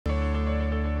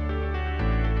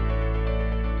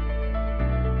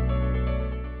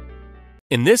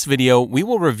In this video, we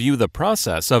will review the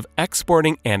process of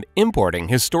exporting and importing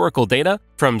historical data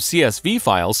from CSV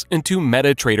files into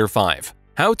MetaTrader 5.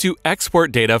 How to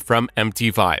export data from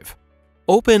MT5.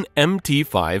 Open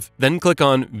MT5, then click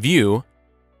on View,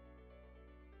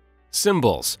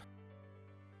 Symbols.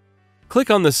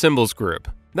 Click on the Symbols group,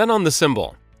 then on the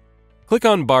symbol. Click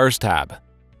on Bars tab.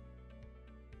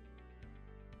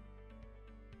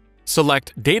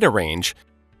 Select Data Range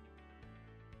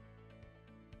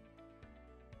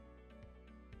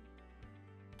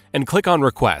and click on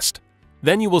Request.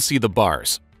 Then you will see the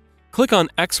bars. Click on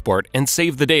Export and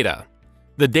save the data.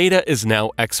 The data is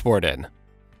now exported.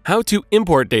 How to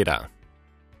import data.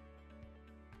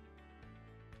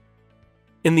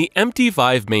 In the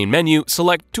MT5 main menu,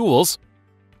 select Tools,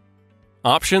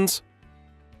 Options,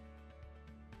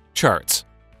 Charts.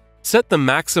 Set the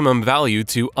maximum value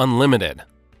to Unlimited.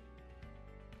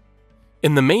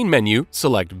 In the main menu,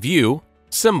 select View,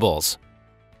 Symbols.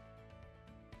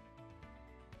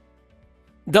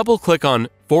 Double-click on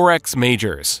FOREX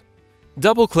Majors.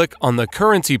 Double-click on the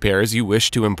currency pairs you wish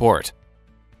to import.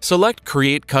 Select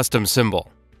Create Custom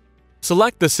Symbol.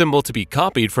 Select the symbol to be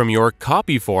copied from your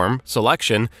Copy Form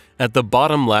selection at the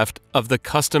bottom left of the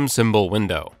Custom Symbol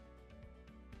window.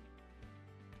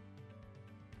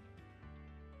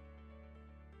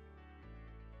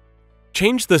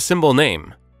 Change the symbol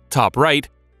name, top right,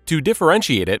 to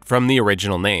differentiate it from the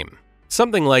original name,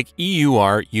 something like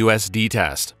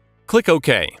EURUSDtest. Click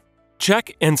OK.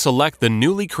 Check and select the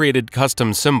newly created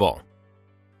custom symbol.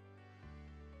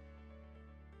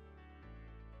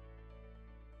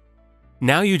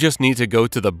 Now you just need to go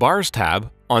to the Bars tab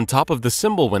on top of the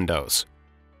symbol windows.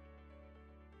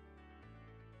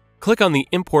 Click on the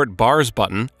Import Bars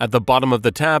button at the bottom of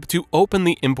the tab to open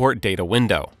the Import Data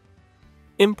window.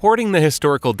 Importing the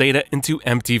historical data into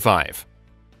MT5.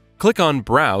 Click on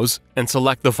Browse and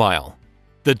select the file.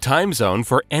 The time zone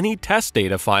for any test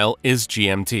data file is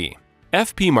GMT.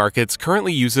 FP Markets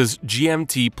currently uses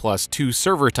GMT plus 2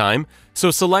 server time,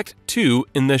 so select 2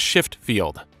 in the Shift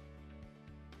field.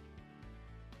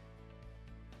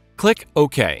 Click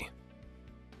OK.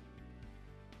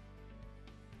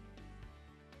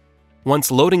 Once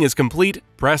loading is complete,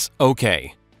 press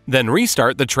OK. Then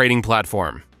restart the trading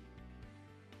platform.